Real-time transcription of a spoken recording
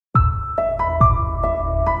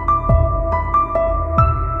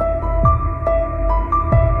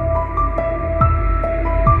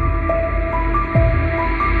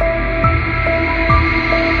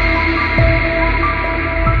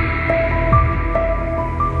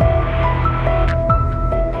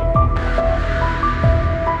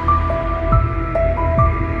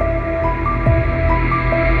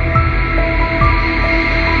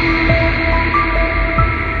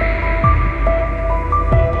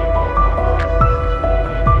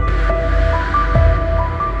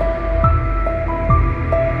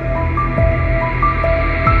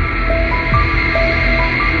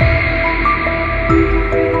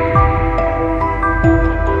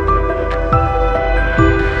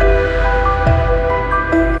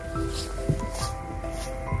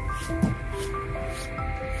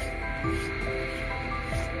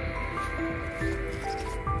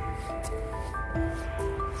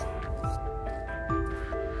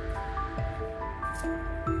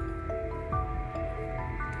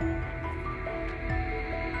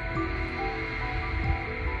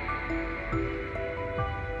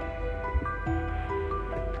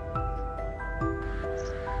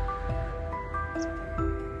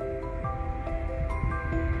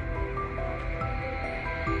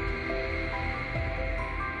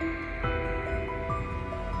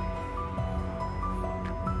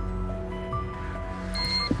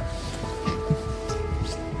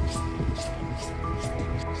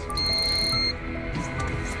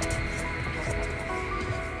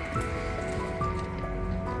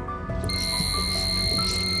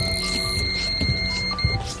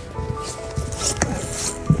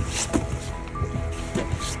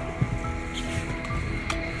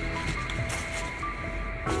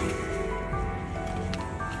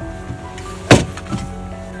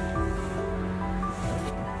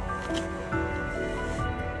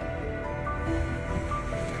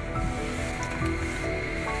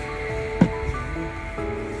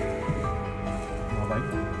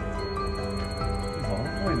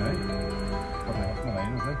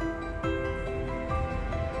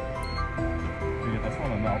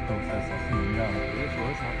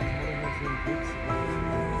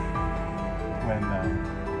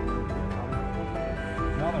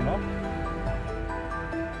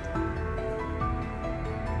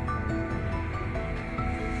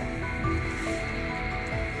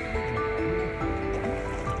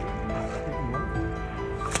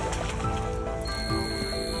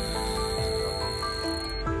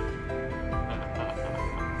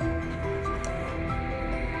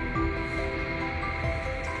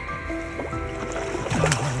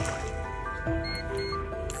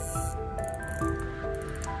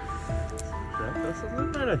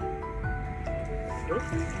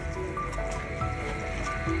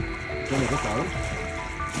down.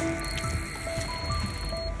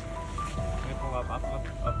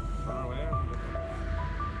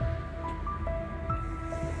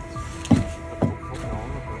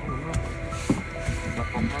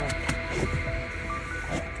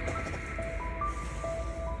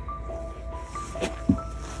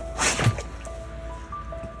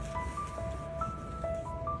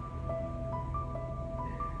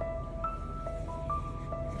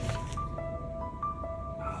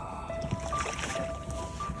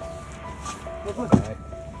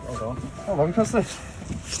 Well done. How long was this?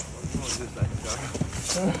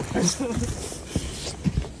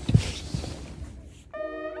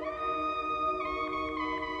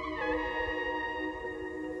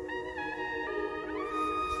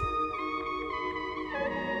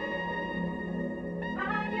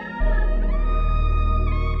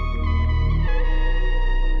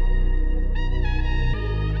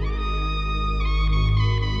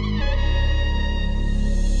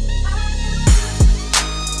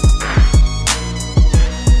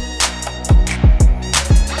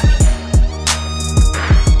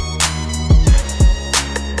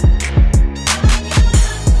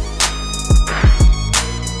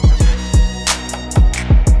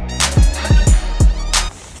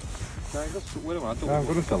 I'm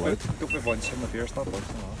going to fill out. Don't be once in the beer, stop once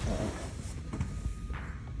in the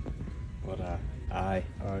But aye.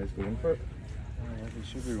 He's going for it. He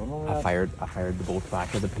should be running I fired the boat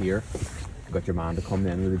back at the pier. Got your man to come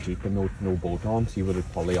in with a jeep and no boat on, so you would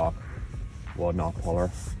have pulley off. Would not pull her.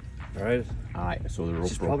 Right. Aye, so the rope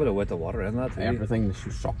She's broke. probably the wet of water in that too. Everything, she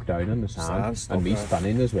was sucked down in the sand Sand and me stuck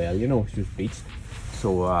spinning as well, you know, she was beached.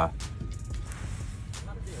 So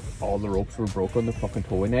all the ropes were broke on the fucking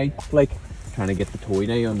towing aid, like trying to get the towing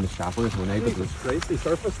aid on the shaper towing aid, but it was crazy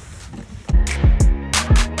surfaced.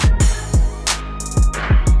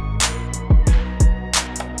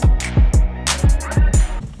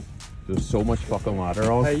 There's so much fucking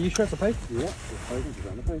water on. Hey, you shot the pike? Yeah, there's thousands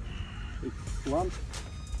of the pike. Come on.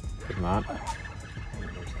 Good man.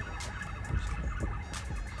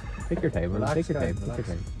 Take your time, Relax, take your time, guys, take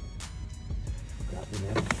your time.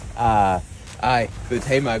 Aye, by the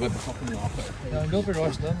time I got the fucking off. No, don't be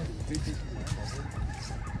rushing in.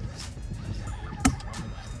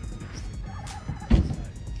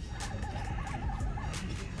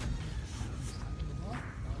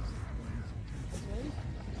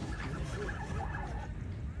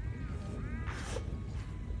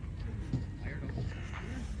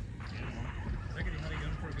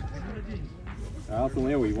 That's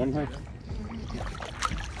only a wee one, hey.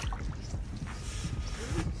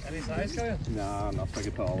 Any size, Kyle? Nah, not big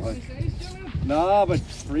at all, hey. Nah, but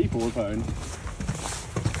 3-4 pound.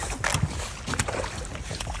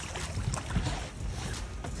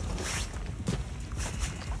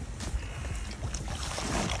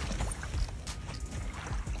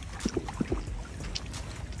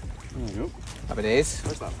 There you go. Happy days.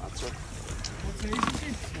 Where's that mat, sir?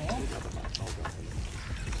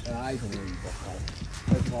 Aye,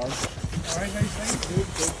 Alright, nice thing.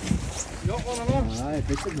 You got one of them? Aye,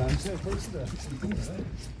 big good man, sir.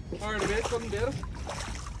 Alright, a bit, couldn't beat it.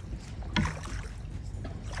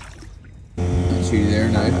 See you there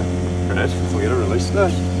now. Right, we'll get a release now.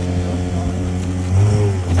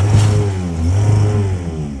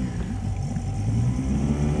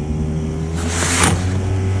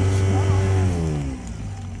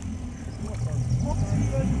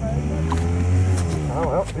 Oh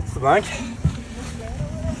well, it's the bank.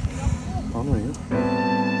 Unreal.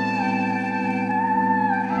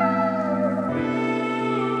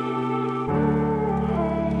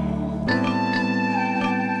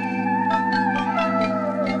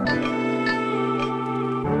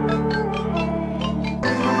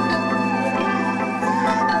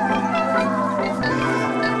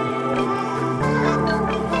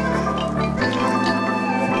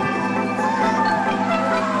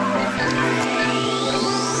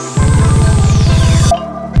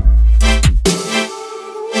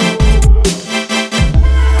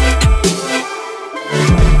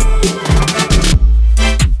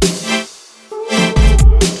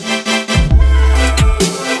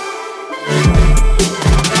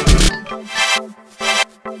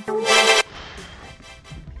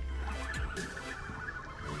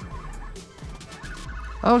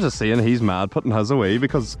 I was just saying he's mad putting his away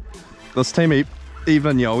because this time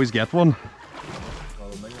even you always get one.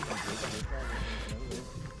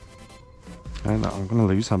 And I'm gonna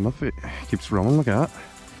lose him if it keeps running like that.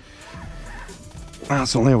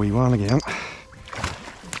 That's only a wee one again.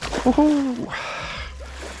 Oh!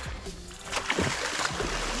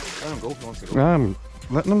 Let him go if he wants to go. I'm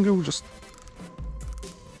letting him go just.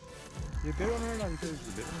 You bit on her now because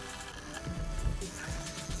you bit him.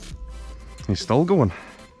 He's still going.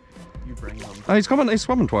 You bring him. Oh, he's coming. He's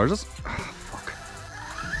swimming towards us. Oh, fuck.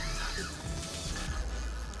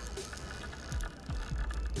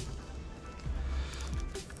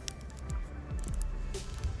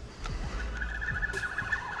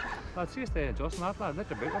 Let's see if they adjust that, lad. Let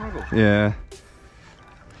your boot on go. Yeah.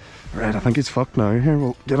 Right, I think he's fucked now. Here,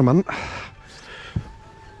 we'll get him in.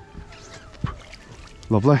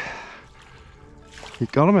 Lovely. You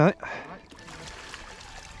got him, mate.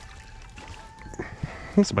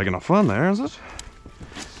 That's a big enough one there, is it?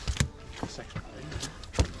 6 pounds.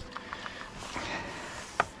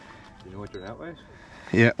 You know what your net weighs?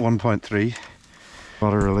 Yeah, 1.3.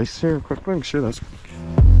 Got a release here quickly. I'm sure that's